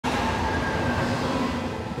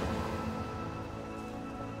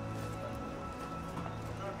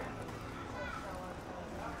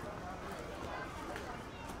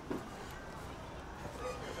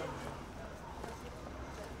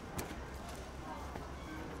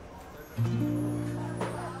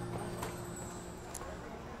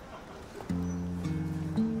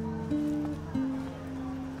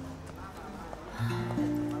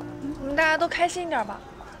你们大家都开心一点吧，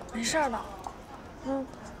没事的。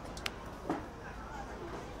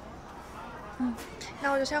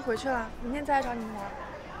那我就先回去了，明天再来找你们玩。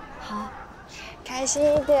好，开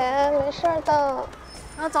心一点，没事的。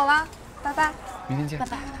那我走了，拜拜。明天见。拜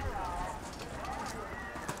拜。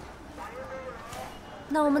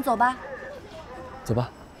那我们走吧。走吧。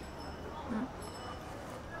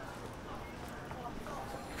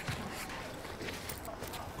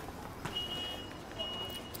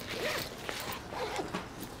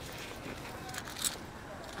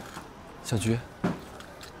小菊，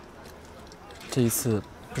这一次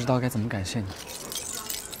不知道该怎么感谢你。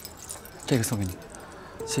这个送给你，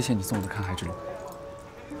谢谢你送我的看海之旅。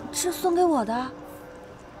是送给我的。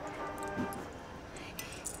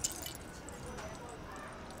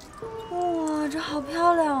哇，这好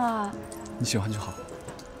漂亮啊！你喜欢就好。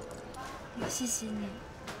谢谢你。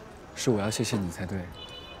是我要谢谢你才对。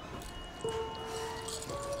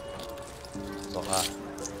走了。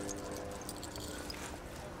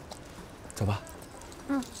走吧。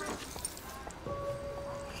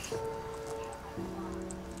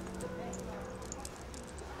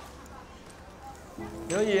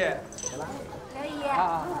刘姨，刘姨。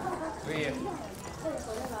啊，刘姨。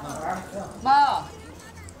妈。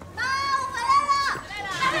妈，我回来了！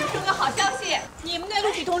那跟你说个好消息，你们那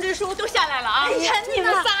录取通知书都下来了啊！哎呀，你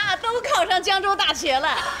们仨都考上江州大学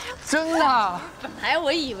了。真的？本来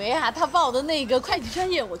我以为啊，他报的那个会计专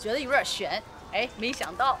业，我觉得有点悬。哎，没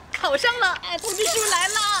想到考上了！哎，通知书来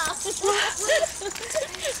了。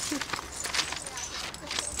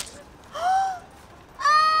啊！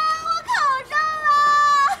我考上了！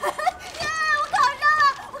耶！我考上了！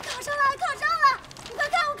我考上了！考上了！你快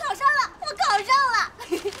看，我考上了！我考上了！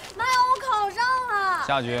妈呀，我考上了！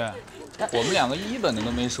夏菊，我们两个一本的都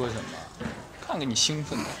没说什么，看给你兴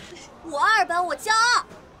奋的。我二本，我骄傲。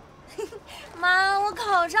妈，我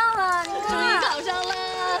考上了！终于考上了！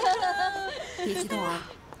别激动啊！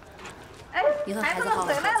哎，以后孩子好好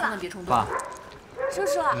考，千万别冲动。爸，叔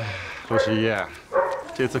叔。陆十一，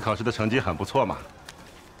这次考试的成绩很不错嘛。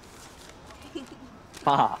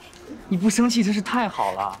爸，你不生气真是太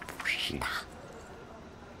好了。不是的。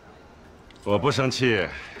我不生气，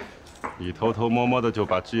你偷偷摸摸的就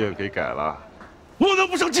把志愿给改了，我能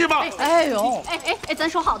不生气吗？哎呦，哎，咱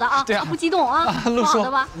说好的啊，对啊，不激动啊，陆叔，好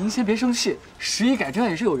的吧？您先别生气，11改这样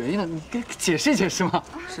也是有原因的，你给解释解释嘛。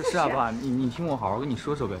是啊，爸，你听我好好跟你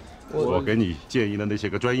说说呗。我给你建议的那些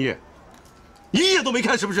个专业，你一眼都没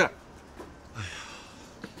看是不是？哎呀，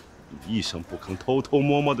你一声不吭，偷偷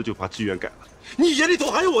摸摸的就把志愿改了，你眼里头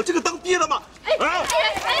还有我这个当爹的吗？哎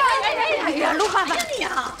呀，陆湜祎，你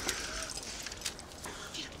呀！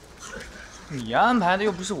你安排的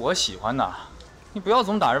又不是我喜欢的，你不要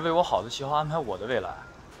总打着为我好的旗号安排我的未来。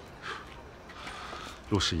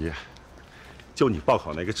陆十一，就你报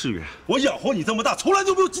考那个志愿，我养活你这么大，从来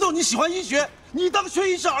就没有知道你喜欢医学，你当学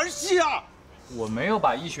医是儿戏啊！我没有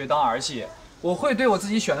把医学当儿戏，我会对我自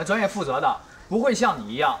己选的专业负责的，不会像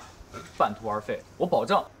你一样半途而废，我保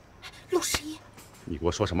证。陆十一，你给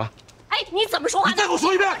我说什么？哎，你怎么说话？你再给我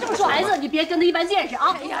说一遍！这么说孩子，你别跟他一般见识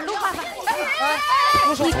啊！哎呀，陆湜祎，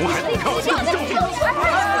从孩子开玩笑，别别别别别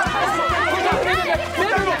别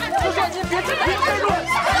别别别别别别别别别别